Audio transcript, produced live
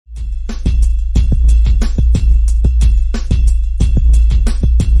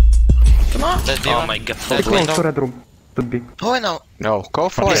Oh my god, full Close to red room. Could be. Oh no! No, go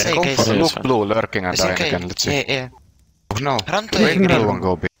for it. Go for it. Look blue lurking and dying again. Let's see. Yeah. Oh no. Run to Wait A. blue and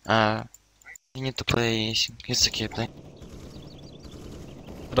go B. You need to play. It's okay, play.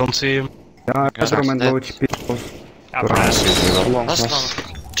 Don't see him. Red room and low HP. Long. Last long.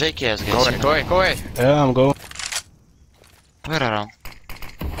 JKS, Go guys. away, go away. Yeah, I'm going. Where around?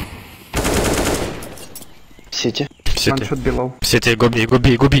 City. One should be low. City, go B.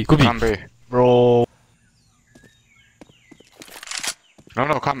 Come B. Bro.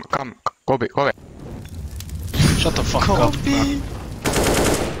 No, come. Go B, go away. Shut the fuck up. You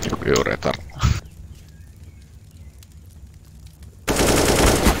retard.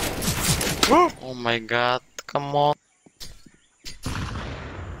 Oh my god, come on.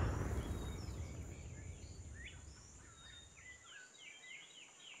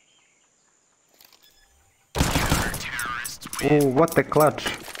 Oh, what a clutch.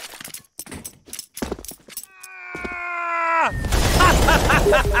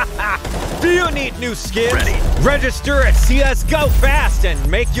 Do you need new skins? Register at CSGO fast and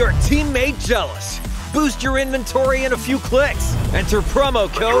make your teammate jealous. Boost your inventory in a few clicks. Enter promo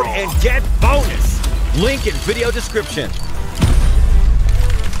code and get bonus. Link in video description.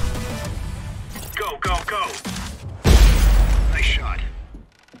 Go. Nice shot.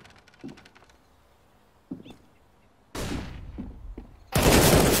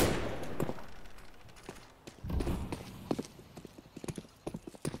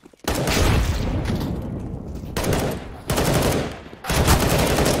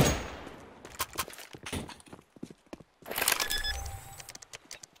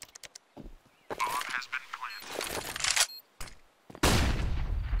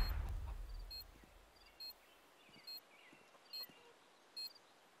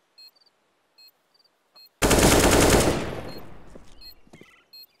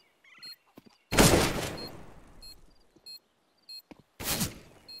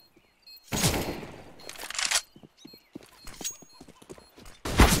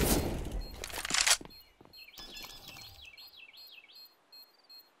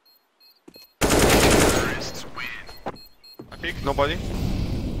 Nobody.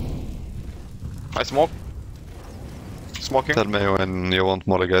 I smoke. Smoking. Tell me when you want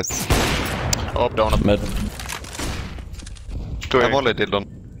molly, guys. Up, down, up. Mid. I molly Dillon.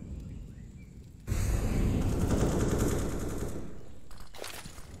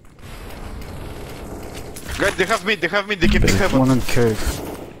 Guys, they have mid, they can pick heaven. One in cave.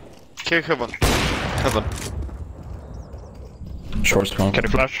 Cave heaven. Heaven. Short smoke. Can you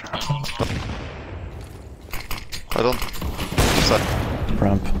flash? I don't. Side.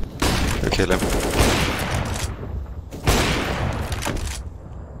 Ramp. You kill him.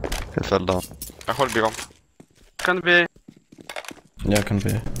 He fell down. I hold B ramp. Can be. Yeah, can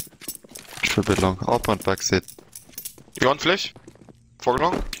be. Should be long. Up and back seat. You want flash? For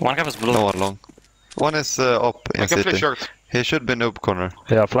long? One cap is blue. No one long. One is up in I can flash city. short. He should be noob corner.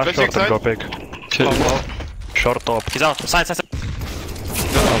 Yeah, flash Flashing short and go side. big. Should Short top. He's out. Side.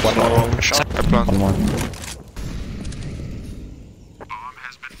 One more. Short. I plan. One more.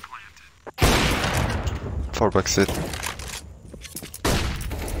 Far back seat.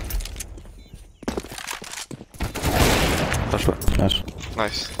 Flash back. Nice.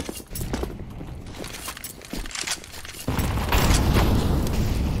 Nice.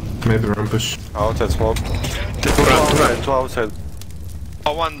 Maybe run push. Outside smoke. Two outside.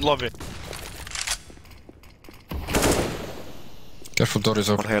 Oh, one lobby. Careful, door is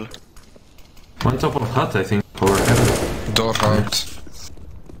open. Hill. One top of hut, I think, or heaven. Door out.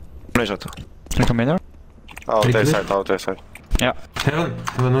 Can I come in there? Outside side, outside side. Yeah. Heaven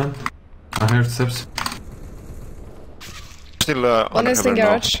one. I heard steps. Still One is in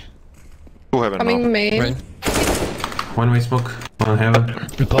garage. Two heaven Coming main. Main. One way smoke. One heaven.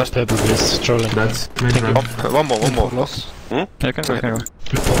 We passed pebble, please. Trolling. That's main ramp. One more. Yeah, you can go.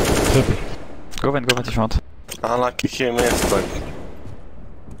 Purple. Go in if you want. Unlucky him yesterday.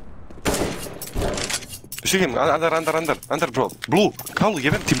 See him, under bro. Blue, Carl,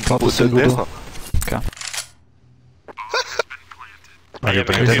 give him team blue. Okay.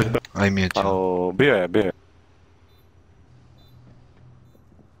 I mute you. Oh, B.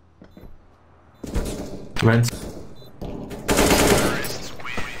 Vents.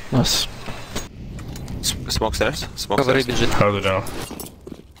 Nice. Smoke stairs. Smoke Cover stairs. бежит. Хорошо.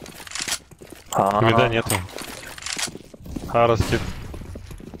 Вида нету. Хара скип.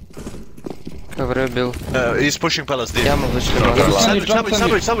 Cover убил. He's pushing palace, dude. Яму вышли.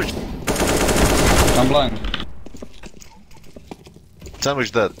 Sandwich. I'm blind.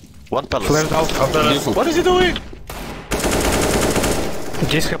 Sandwich dead. One palace. Flash out. What is he doing?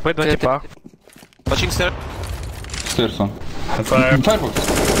 10 хп, 2 типа. Watching stairs. Stairs one. Fire. Firebox.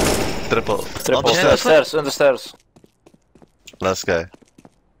 Triple. On the stairs, on the stairs. Last guy.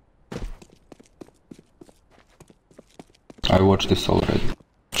 I watched this already.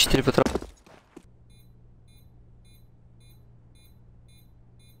 4 Петра.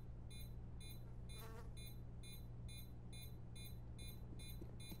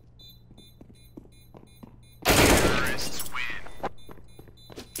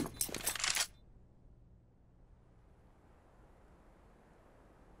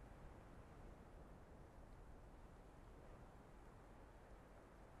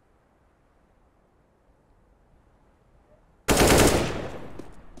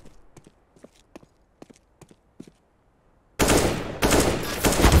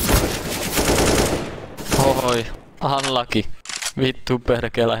 Oi, unlucky. Vittu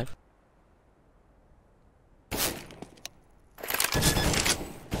perkele.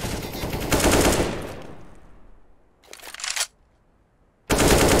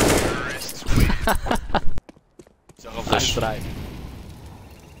 Nice try.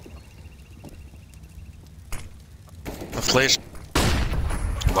 A flash.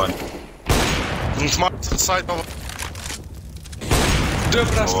 One. Smart side power.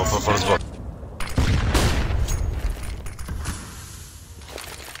 First block.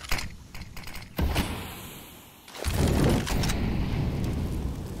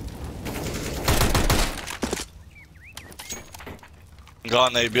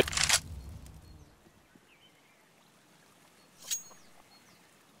 Gone, AB.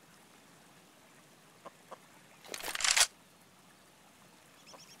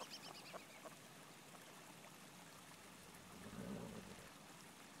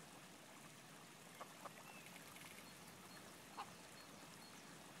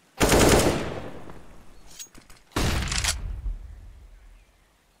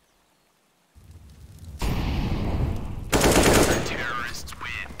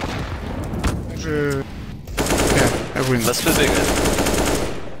 Yeah, I win. Let's flip it.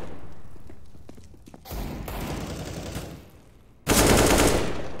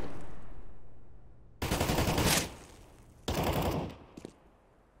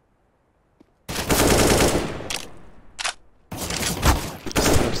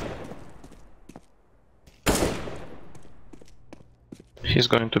 He's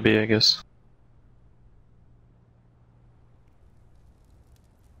going to be, I guess.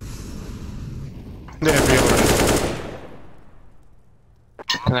 Yeah, we already.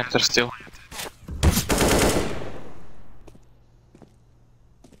 Connector still.